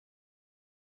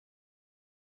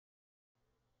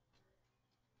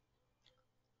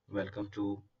Welcome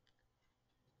to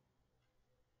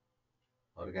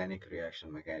Organic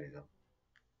Reaction Mechanism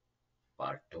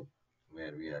Part 2,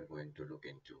 where we are going to look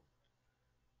into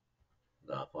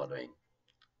the following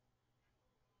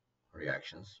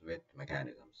reactions with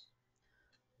mechanisms.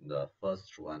 The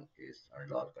first one is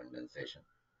aldol condensation.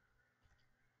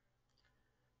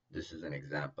 This is an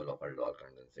example of aldol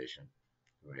condensation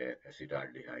where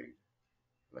acetaldehyde,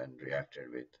 when reacted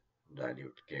with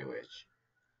dilute KOH,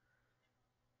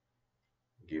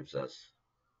 gives us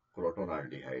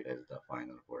crotonaldehyde as the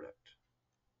final product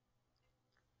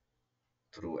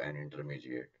through an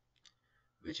intermediate,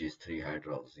 which is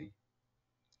 3-hydroxy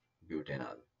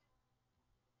butanol.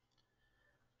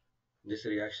 This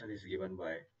reaction is given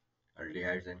by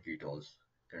aldehydes and ketones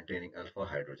containing alpha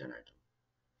hydrogen atom.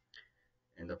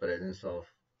 In the presence of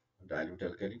dilute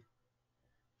alkali,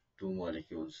 two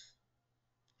molecules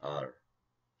are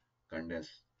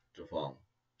condensed to form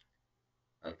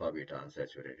alpha beta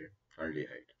unsaturated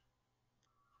aldehyde.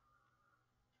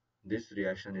 This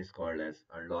reaction is called as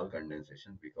aldol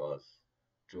condensation because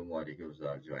two molecules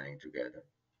are joining together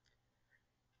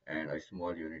and a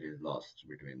small unit is lost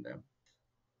between them.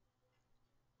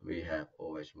 We have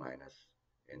OH minus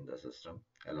in the system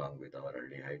along with our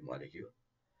aldehyde molecule.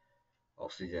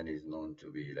 Oxygen is known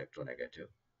to be electronegative.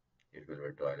 It will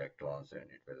withdraw electrons and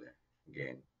it will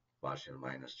gain partial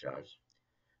minus charge.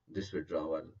 This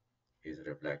withdrawal is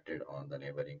reflected on the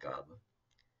neighboring carbon,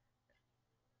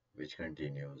 which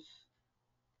continues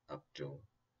up to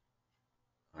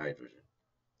hydrogen.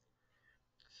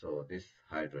 So this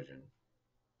hydrogen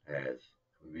has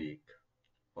weak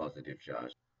positive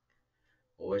charge.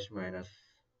 OH minus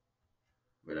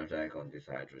will attack on this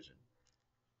hydrogen.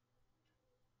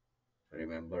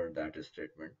 Remember that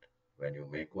statement, when you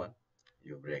make one,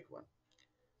 you break one.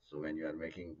 So when you are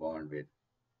making bond with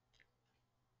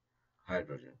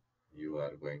hydrogen, you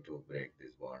are going to break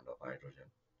this bond of hydrogen.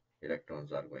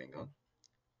 Electrons are going on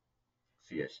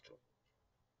CH2.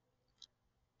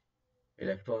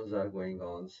 Electrons are going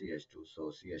on CH2,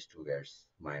 so CH2 gets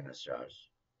minus charge,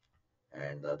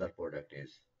 and the other product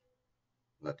is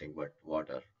nothing but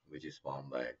water, which is formed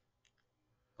by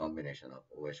combination of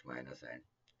OH minus and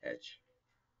H.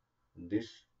 This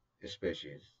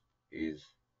species is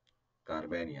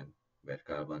Carbanian, where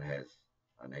carbon has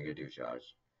a negative charge.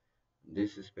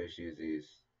 This species is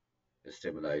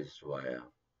stabilized via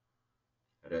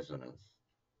resonance.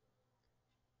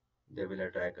 They will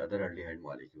attack other aldehyde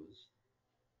molecules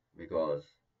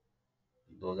because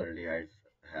those aldehydes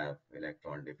have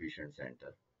electron deficient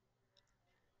center.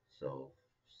 So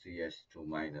CH2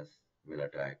 minus will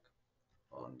attack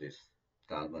on this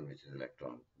carbon which is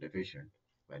electron deficient.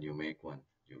 When you make one,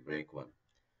 you break one.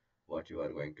 What you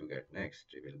are going to get next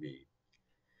will be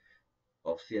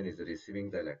oxygen is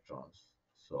receiving the electrons,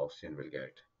 so oxygen will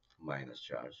get minus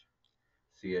charge.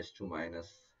 CH2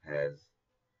 minus has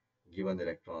given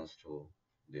electrons to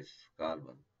this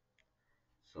carbon,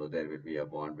 so there will be a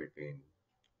bond between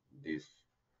these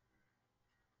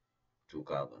two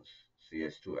carbons,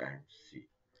 CH2 and C.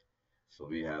 So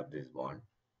we have this bond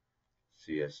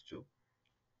CH2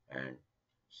 and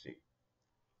C.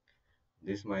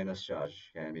 This minus charge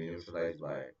can be neutralized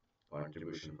by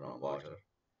contribution from water.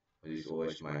 This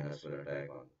OH minus will attack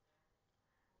on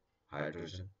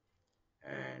hydrogen,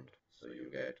 and so you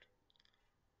get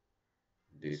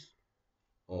this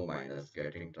O minus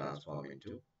getting transformed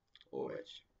into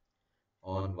OH.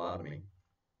 On warming,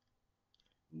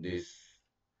 this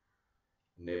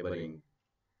neighboring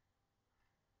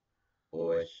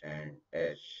OH and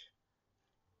H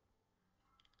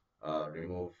are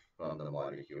removed from the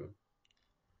molecule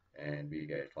and we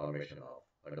get formation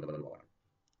of a double bond.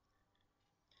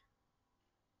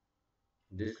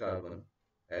 This carbon,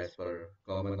 as per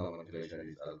common nomenclature,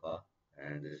 is alpha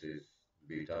and this is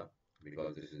beta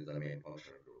because this is the main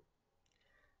functional group.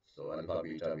 So alpha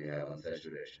beta we have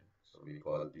unsaturation. So we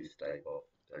call this type of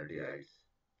aldehydes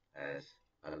as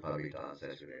alpha beta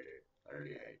unsaturated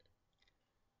aldehyde.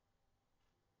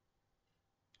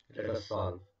 Let us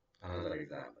solve another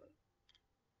example.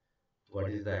 What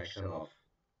is the action of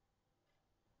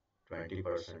 20%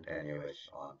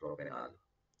 NaOH on propanol?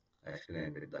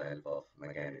 Explained with the help of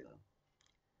mechanism.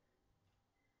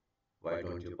 Why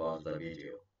don't you pause the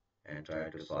video and try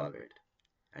to solve it,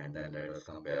 and then let us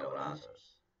compare our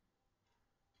answers.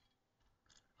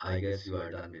 I guess you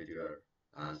are done with your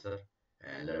answer,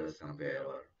 and let us compare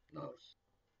our notes.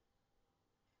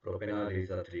 Propanol is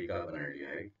a 3-carbon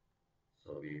aldehyde,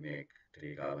 so we make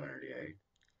 3-carbon aldehyde.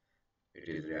 It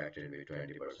is reacted with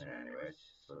 20% NaOH,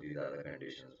 so these are the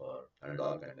conditions for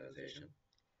aldol condensation.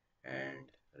 And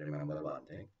remember one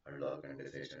thing, aldehyde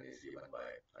condensation is given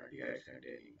by aldehydes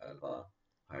containing alpha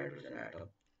hydrogen atom.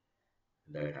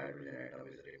 That hydrogen atom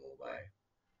is removed by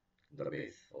the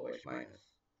base OH minus.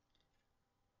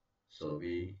 So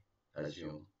we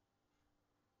assume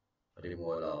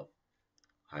removal of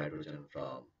hydrogen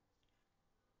from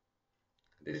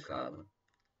this carbon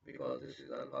because this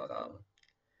is alpha carbon,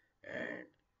 and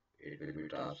it will be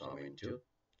transformed into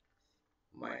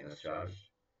minus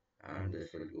charge, and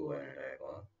this will go and attack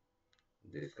on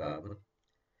this carbon,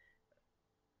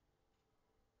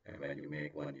 and when you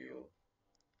make one you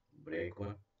break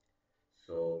one.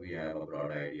 So we have a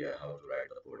broad idea how to write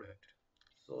the product.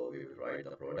 So we will write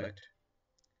the product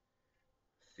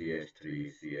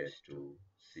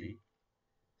CH3CH2C,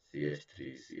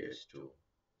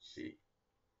 CH3CH2C.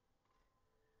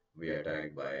 We are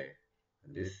attacked by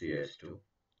this CH2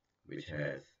 which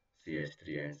has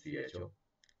CH3 and CHO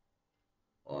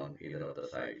on either of the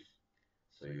sides.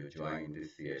 So you join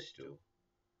this CH2.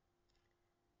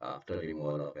 After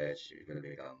removal of H, it will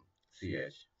become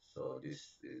CH. So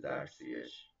this is that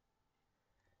CH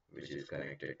which is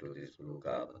connected to this blue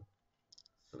carbon.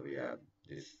 So we have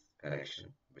this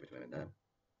connection between them.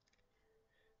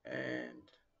 And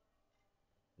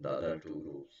the other two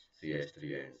groups,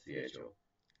 CH3 and CHO,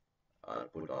 are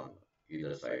put on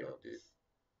either side of this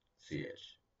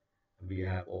CH. We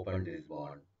have opened this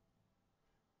bond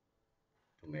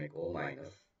to make O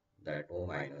minus. That O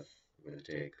minus will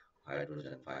take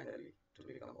hydrogen finally to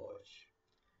become OH.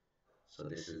 So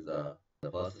this is the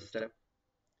first step.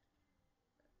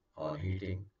 On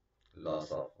heating,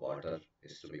 loss of water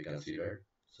is to be considered.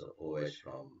 So OH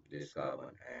from this carbon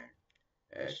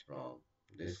and H from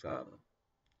this carbon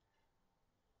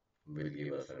will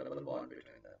give us a double bond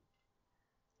between them.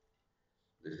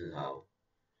 This is how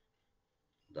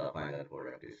the final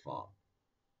product is formed.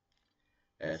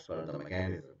 As per the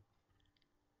mechanism,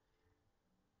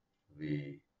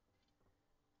 we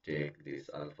take this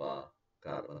alpha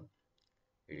carbon.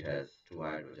 It has two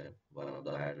hydrogen. One of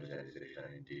the hydrogen is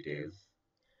written in details,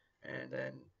 and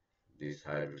then this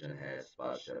hydrogen has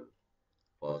partial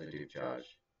positive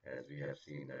charge, as we have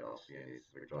seen that oxygen is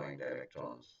withdrawing the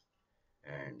electrons,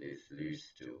 and this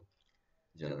leads to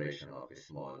generation of a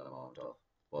small amount of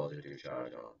positive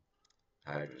charge on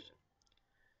hydrogen.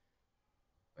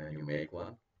 When you make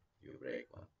one, you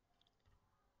break one.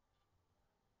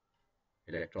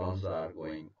 Electrons are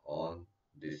going on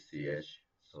this CH,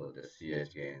 so the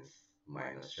CH gains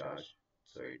minus charge,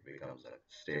 so it becomes a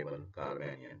stable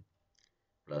carbanion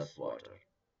plus water.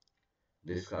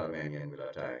 This carbanion will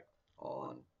attack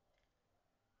on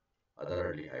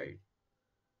other aldehyde,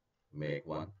 make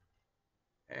one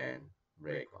and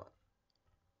break one.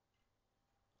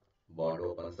 Bond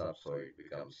opens up, so it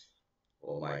becomes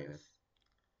O minus.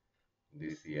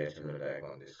 This CH will attack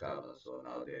on this carbon, so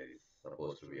now there is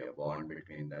supposed to be a bond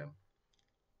between them.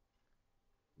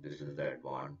 This is that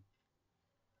bond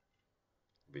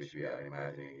which we are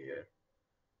imagining here.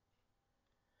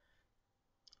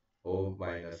 O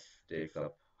minus takes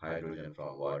up hydrogen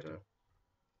from water.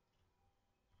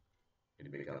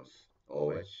 It becomes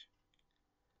OH.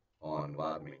 On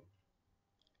warming,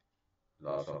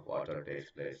 loss of water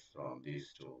takes place from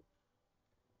these two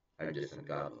adjacent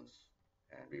carbons,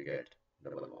 and we get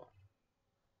double bond.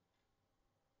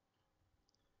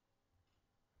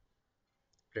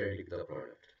 Predict the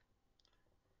product.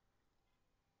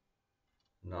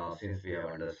 Now, since we have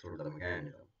understood the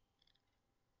mechanism,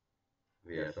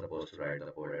 we are supposed to write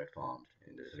the product formed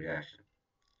in this reaction.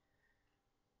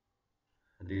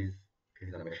 This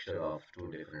is a mixture of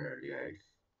two different aldehydes.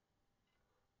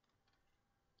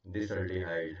 This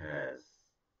aldehyde has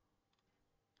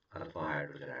alpha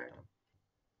hydrogen atom.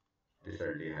 This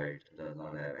aldehyde does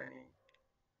not have any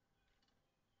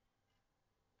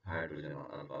hydrogen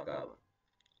on alpha carbon.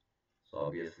 So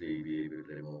obviously we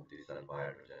will remove this alpha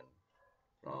hydrogen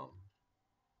from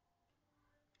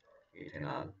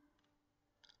ethanol.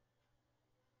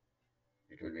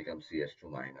 It will become CH2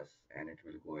 minus, and it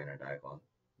will go and attack on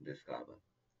this carbon.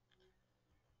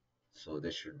 So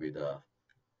this should be the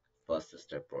first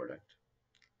step product.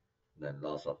 Then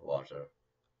loss of water,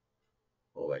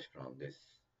 OH from this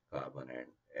carbon and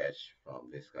H from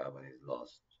this carbon is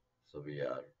lost. So we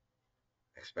are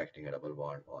expecting a double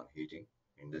bond on heating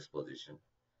in this position.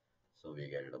 So we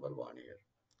get a double bond here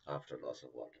after loss of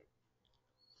water.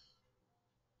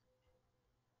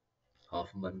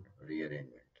 Hoffman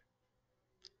rearrangement.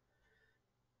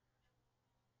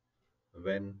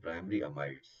 When primary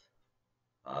amides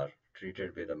are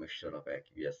treated with a mixture of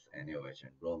aqueous NaOH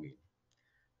and bromine,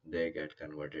 they get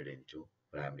converted into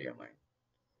primary amine.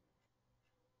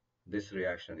 This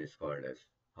reaction is called as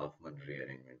Hoffman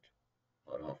rearrangement.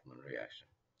 or Hoffman reaction.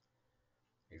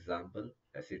 Example,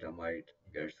 acetamide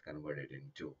gets converted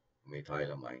into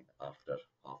methylamine after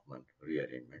Hoffman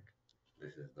rearrangement.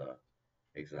 This is the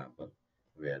example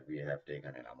where we have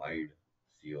taken an amide,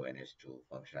 CONH2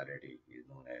 functionality is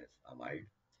known as amide.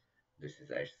 This is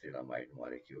acetamide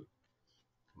molecule.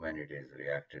 When it is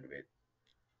reacted with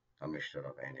a mixture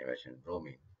of NaOH and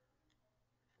bromine,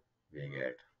 we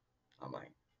get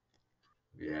amine.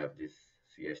 We have this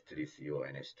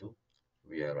CH3CONH2.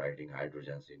 We are writing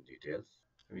hydrogens in details.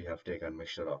 We have taken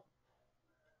mixture of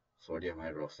sodium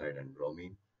hydroxide and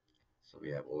bromine. So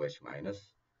we have OH minus.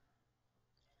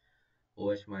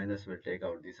 OH minus will take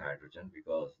out this hydrogen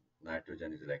because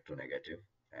nitrogen is electronegative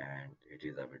and it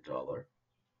is a withdrawer.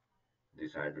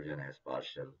 This hydrogen has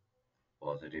partial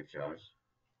positive charge.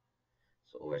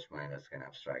 So OH minus can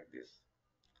abstract this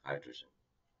hydrogen.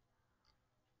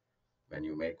 When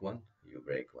you make one, you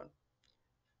break one.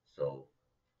 So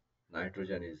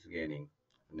nitrogen is gaining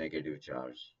negative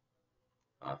charge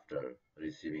after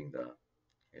receiving the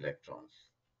electrons.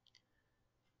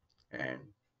 And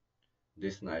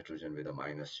this nitrogen with a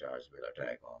minus charge will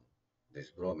attack on this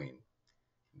bromine,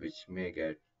 which may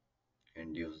get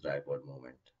induced dipole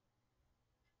moment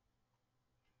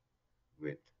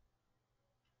with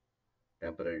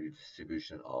temporary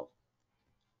distribution of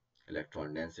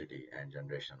electron density and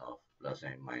generation of plus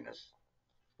and minus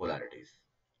polarities.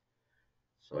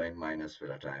 So N minus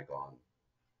will attack on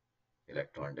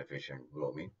electron deficient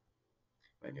bromine.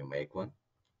 When you make one,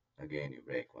 again you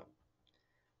break one.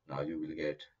 Now you will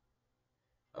get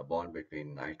a bond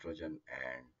between nitrogen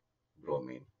and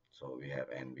bromine. So we have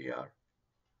NBr.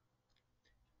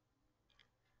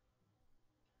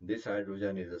 This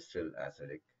hydrogen is still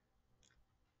acidic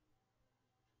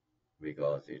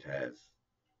because it has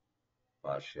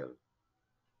partial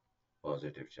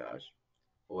positive charge.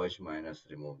 OH minus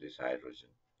remove this hydrogen.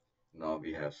 Now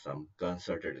we have some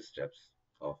concerted steps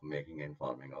of making and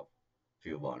forming of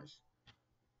few bonds.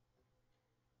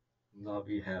 Now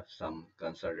we have some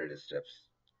concerted steps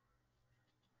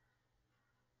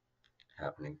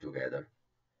happening together.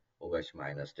 OH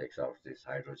minus takes out this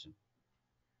hydrogen.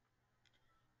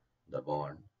 The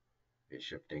bond is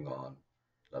shifting on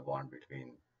the bond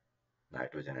between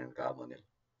nitrogen and carbonyl.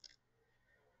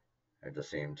 At the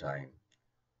same time,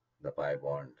 the pi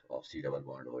bond of C double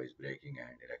bond O is breaking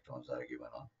and electrons are given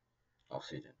on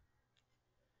oxygen.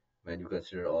 When you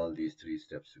consider all these three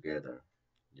steps together,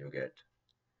 you get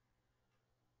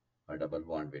a double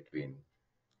bond between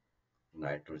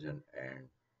nitrogen and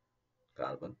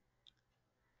carbon,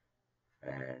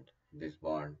 and this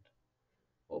bond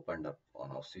opened up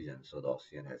on oxygen, so the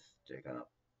oxygen has taken up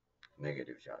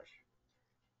negative charge.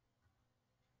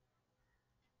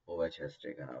 OH has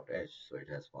taken out H, so it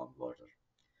has formed water.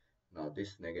 Now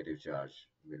this negative charge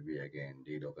will be again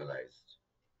delocalized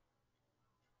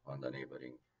on the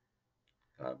neighboring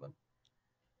carbon.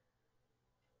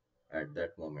 At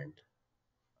that moment,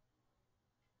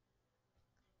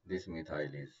 this methyl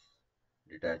is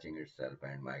detaching itself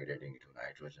and migrating to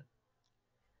nitrogen,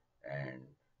 and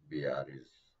Br is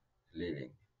leaving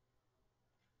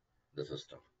the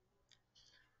system.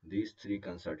 These three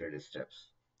concerted steps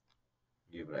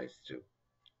give rise to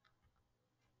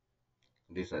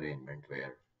this arrangement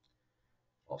where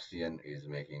oxygen is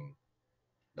making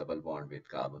double bond with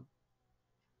carbon.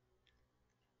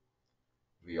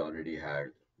 We already had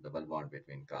double bond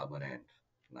between carbon and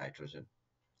nitrogen,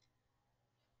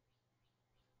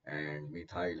 and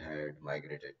methyl had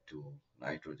migrated to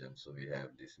nitrogen, so we have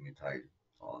this methyl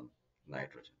on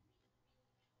nitrogen.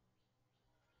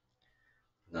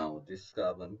 Now this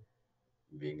carbon,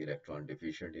 being electron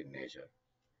deficient in nature,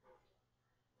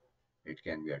 it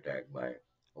can be attacked by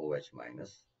OH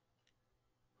minus.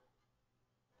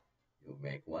 You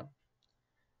make one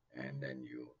and then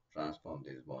you transform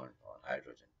this bond on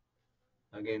hydrogen.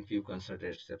 Again, few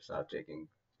concerted steps are taking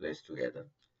place together.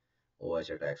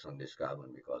 OH attacks on this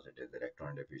carbon because it is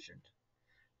electron deficient.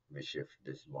 We shift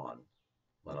this bond,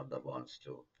 one of the bonds,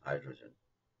 to hydrogen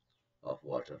of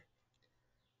water.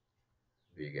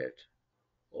 We get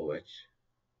OH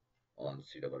on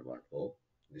C double bond O.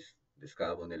 This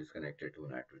carbonyl is connected to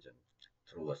nitrogen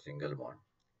through a single bond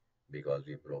because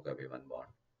we broke away one bond.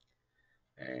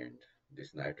 And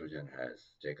this nitrogen has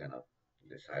taken up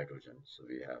this hydrogen, so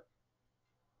we have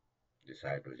this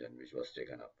hydrogen which was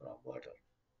taken up from water.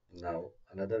 Now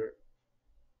another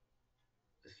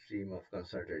stream of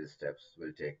concerted steps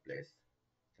will take place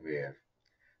where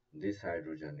this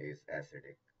hydrogen is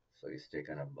acidic, so it's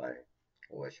taken up by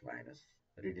OH minus.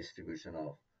 Redistribution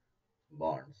of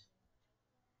bonds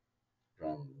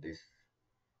from this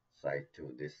side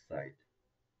to this side,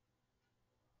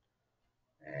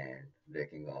 and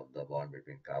breaking of the bond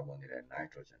between carbonyl and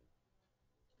nitrogen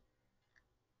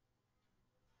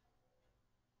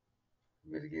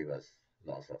will give us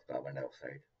loss of carbon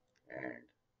dioxide and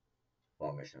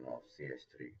formation of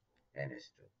CH3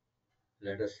 NH2.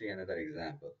 Let us see another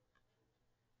example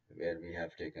where we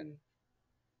have taken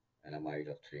an amide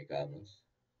of 3 carbons,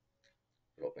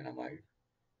 propanamide,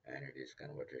 and it is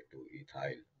converted to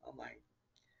ethyl amine.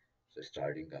 So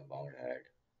starting compound had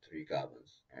 3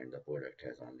 carbons and the product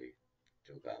has only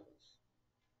 2 carbons.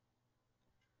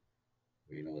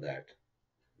 We know that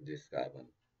this carbon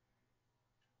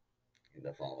in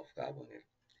the form of carbonyl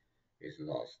is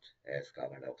lost as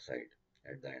carbon dioxide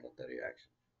at the end of the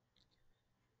reaction.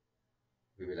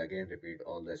 We will again repeat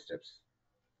all the steps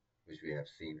which we have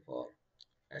seen for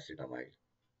acetamide.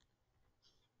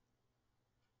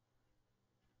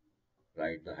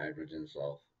 Write the hydrogens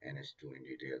of NH2 in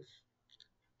details.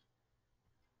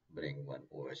 Bring one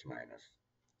OH minus.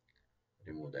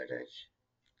 Remove that H.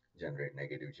 Generate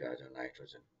negative charge on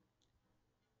nitrogen.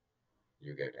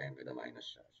 You get N with a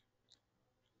minus charge.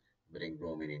 Bring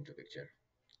bromine into picture.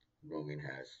 Bromine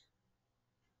has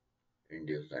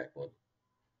induced dipole.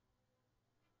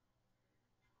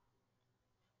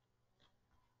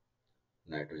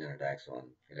 Nitrogen attacks on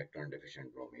electron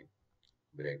deficient bromine.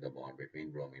 Break the bond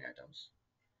between bromine atoms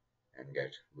and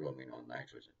get bromine on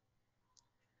nitrogen.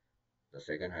 The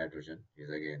second hydrogen is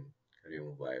again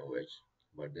removed by OH,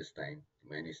 but this time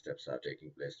many steps are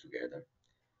taking place together.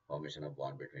 Formation of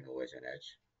bond between OH and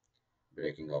H,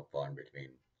 breaking of bond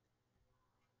between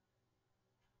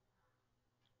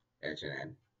H and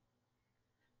N,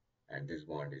 and this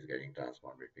bond is getting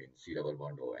transformed between C double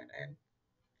bond O and N,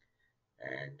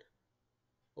 and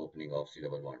opening of C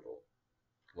double bond O,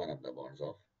 one of the bonds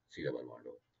of C double bond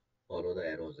O. Follow the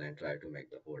arrows and try to make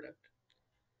the product.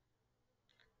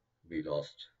 We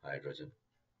lost hydrogen,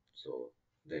 so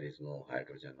there is no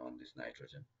hydrogen on this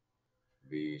nitrogen.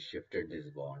 We shifted this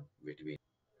bond between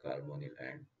carbonyl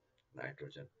and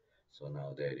nitrogen. So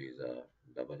now there is a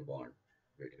double bond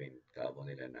between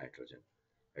carbonyl and nitrogen.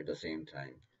 At the same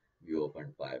time, we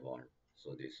opened pi bond.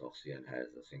 So this oxygen has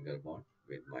a single bond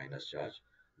with minus charge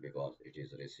because it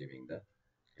is receiving the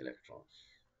electrons.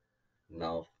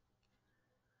 Now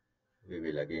we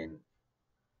will again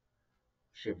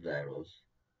shift the arrows.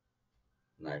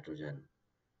 Nitrogen,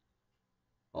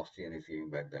 oxygen is giving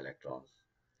back the electrons,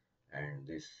 and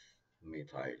this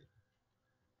methyl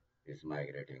is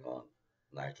migrating on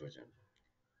nitrogen,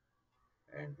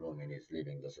 and bromine is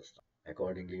leaving the system.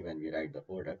 Accordingly, when we write the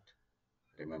product,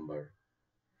 remember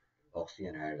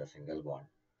oxygen had a single bond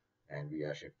and we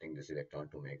are shifting this electron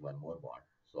to make one more bond.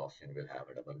 So oxygen will have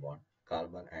a double bond.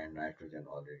 Carbon and nitrogen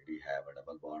already have a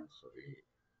double bond, so we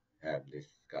have this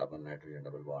carbon nitrogen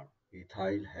double bond.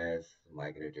 Ethyl has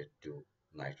migrated to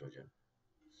nitrogen.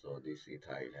 So this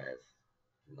ethyl has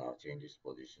now changed its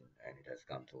position and it has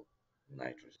come to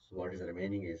nitrogen. So what is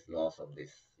remaining is loss of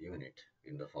this unit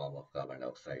in the form of carbon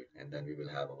dioxide, and then we will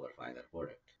have our final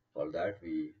product. For that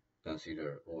we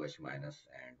consider OH minus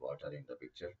and water in the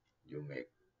picture. You make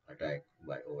attack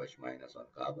by OH minus on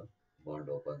carbon, bond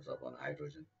opens up on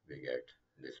hydrogen, we get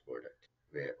this product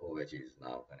where OH is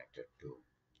now connected to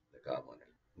the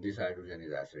carbonyl. This hydrogen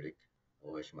is acidic.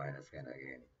 OH minus can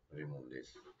again remove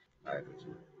this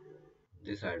hydrogen.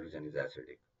 This hydrogen is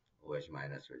acidic. OH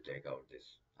minus will take out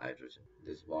this hydrogen.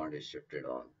 This bond is shifted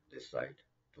on this side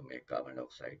to make carbon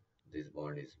dioxide. This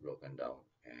bond is broken down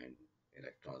and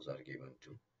electrons are given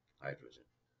to hydrogen,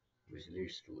 which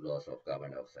leads to loss of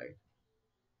carbon dioxide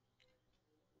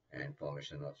and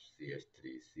formation of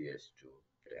CH3, CH2,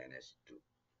 NH2.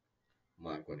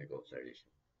 Markovnikov addition.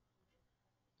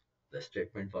 The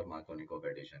statement for Markovnikov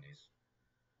addition is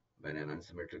when an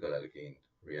unsymmetrical alkene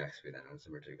reacts with an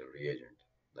unsymmetrical reagent,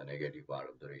 the negative part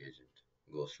of the reagent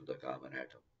goes to the carbon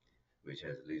atom, which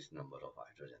has least number of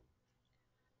hydrogen.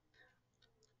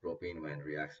 Propene, when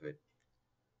reacts with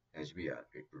HBr,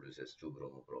 it produces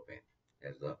 2-bromopropane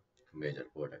as the major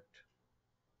product.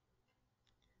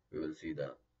 We will see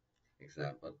the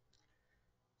example.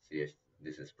 CH,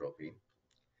 this is propene.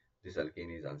 This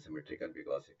alkene is unsymmetrical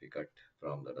because if we cut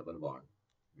from the double bond,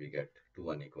 we get two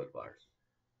unequal parts.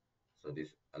 So this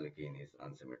alkene is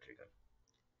unsymmetrical.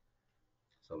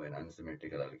 So when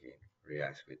unsymmetrical alkene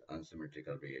reacts with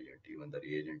unsymmetrical reagent, even the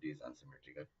reagent is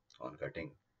unsymmetrical, on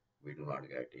cutting, we do not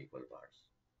get equal parts.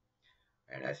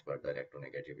 And as per the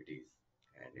electronegativities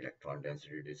and electron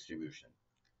density distribution,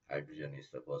 hydrogen is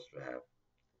supposed to have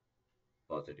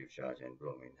positive charge and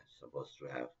bromine is supposed to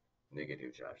have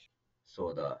negative charge.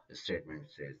 So the statement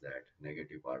says that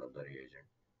negative part of the reagent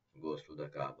goes to the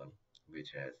carbon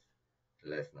which has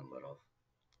less number of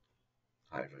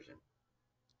hydrogen.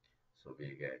 So So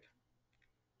we get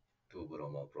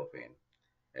 2-bromopropane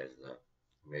as the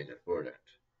major product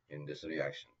in this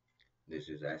reaction. This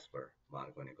is as per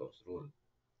Markovnikov's rule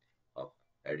of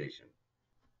addition.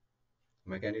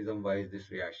 Mechanism wise,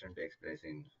 this reaction takes place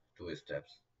in two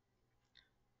steps.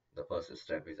 The first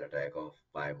step is attack of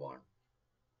pi bond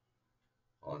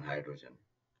on hydrogen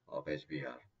of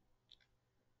HBr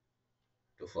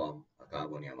to form a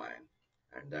carbonium ion,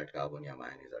 and that carbonium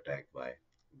ion is attacked by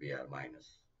Br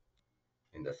minus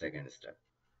in the second step.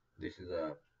 This is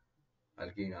a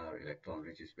alkene are electron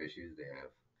rich species. They have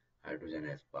hydrogen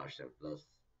as partial plus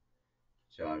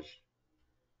charge,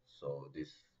 so this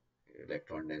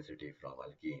electron density from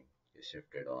alkene is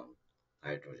shifted on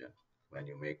hydrogen. When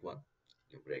you make one,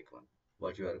 you break one.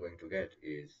 What you are going to get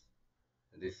is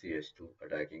this CH2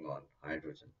 attacking on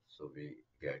hydrogen, so we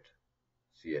get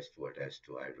CH2 attached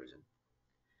to hydrogen.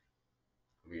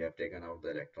 We have taken out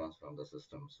the electrons from the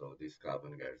system, so this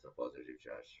carbon gets a positive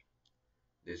charge.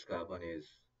 This carbon is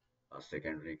a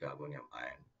secondary carbonium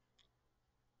ion,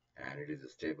 and it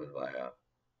is stable via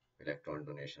electron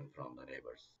donation from the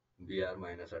neighbors. Br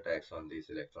minus attacks on this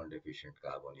electron deficient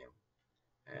carbonium,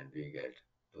 and we get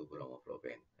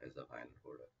 2-bromopropane as the final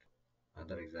product.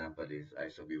 Another example is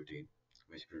isobutene,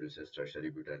 which produces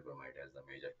tertiary butyl bromide as the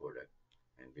major product,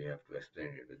 and we have to explain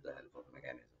it with the help of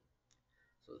mechanism.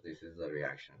 So this is the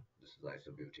reaction. This is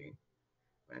isobutene.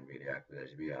 When we react with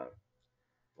HBr,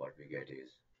 what we get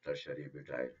is tertiary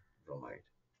butyl bromide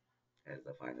as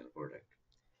the final product.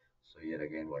 So here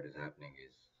again what is happening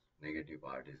is negative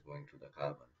part is going to the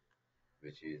carbon,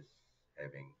 which is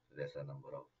having lesser number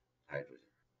of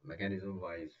hydrogen. Mechanism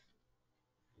wise,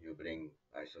 you bring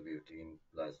isobutene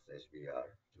plus HBr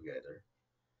together.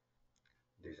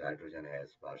 This hydrogen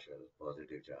has partial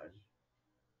positive charge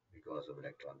because of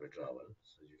electron withdrawal,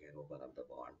 so you can open up the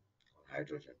bond on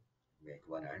hydrogen, make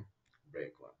one and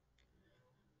break one.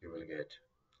 You will get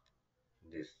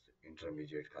this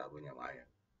intermediate carbonium ion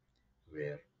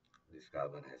where this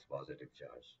carbon has positive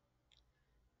charge.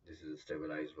 This is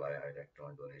stabilized via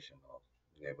electron donation of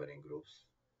neighboring groups.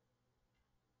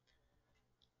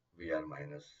 Br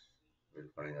minus will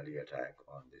finally attack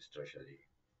on this tertiary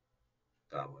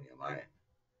carbonium ion,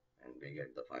 and we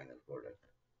get the final product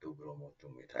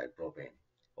 2-bromo-2-methyl propane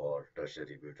or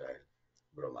tertiary butyl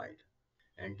bromide.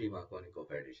 Anti-Markovnikov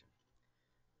addition.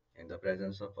 In the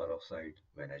presence of peroxide,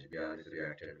 when HBr is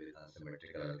reacted with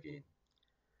unsymmetrical alkene,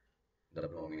 the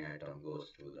bromine atom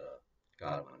goes to the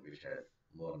carbon which has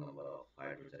more number of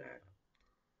hydrogen atoms.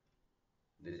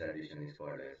 This addition is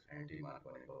called as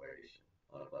anti-Markovnikov addition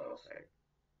or peroxide.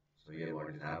 So here what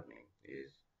is happening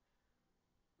is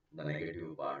the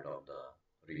negative part of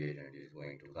the reagent is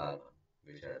going to carbon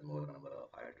which has more number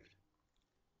of hydrogen.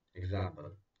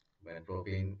 Example, when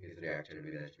propane is reacted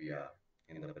with HBr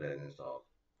in the presence of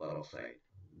peroxide,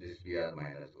 this Br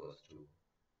minus goes to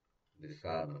this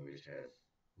carbon which has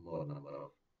more number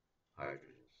of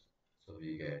hydrogens. So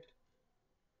we get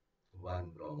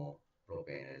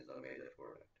 1-bromo-propane as the major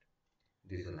product.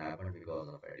 This will happen because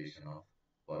of addition of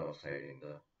peroxide in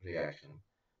the reaction.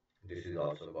 This is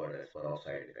also called as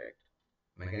peroxide effect.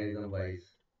 Mechanism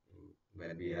wise,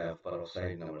 when we have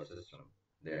peroxide in our system,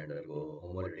 they undergo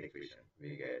homolytic fission.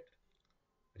 We get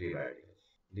free radicals.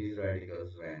 These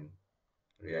radicals, when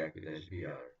react with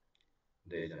HBr,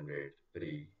 they generate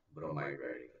free bromide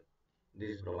radical.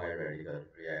 This bromide radical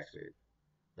reacts with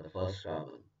the first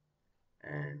carbon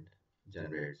and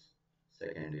generates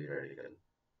secondary radical,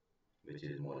 which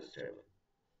is more stable.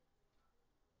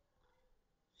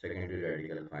 Secondary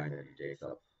radical finally takes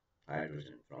up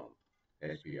hydrogen from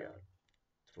HBr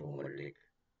through homolytic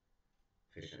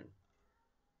fission,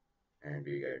 and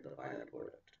we get the final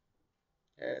product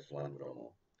as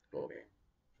 1-bromo-propane.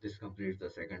 This completes the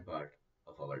second part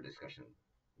of our discussion.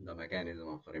 The mechanism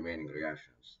of remaining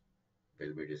reactions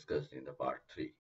will be discussed in the part 3.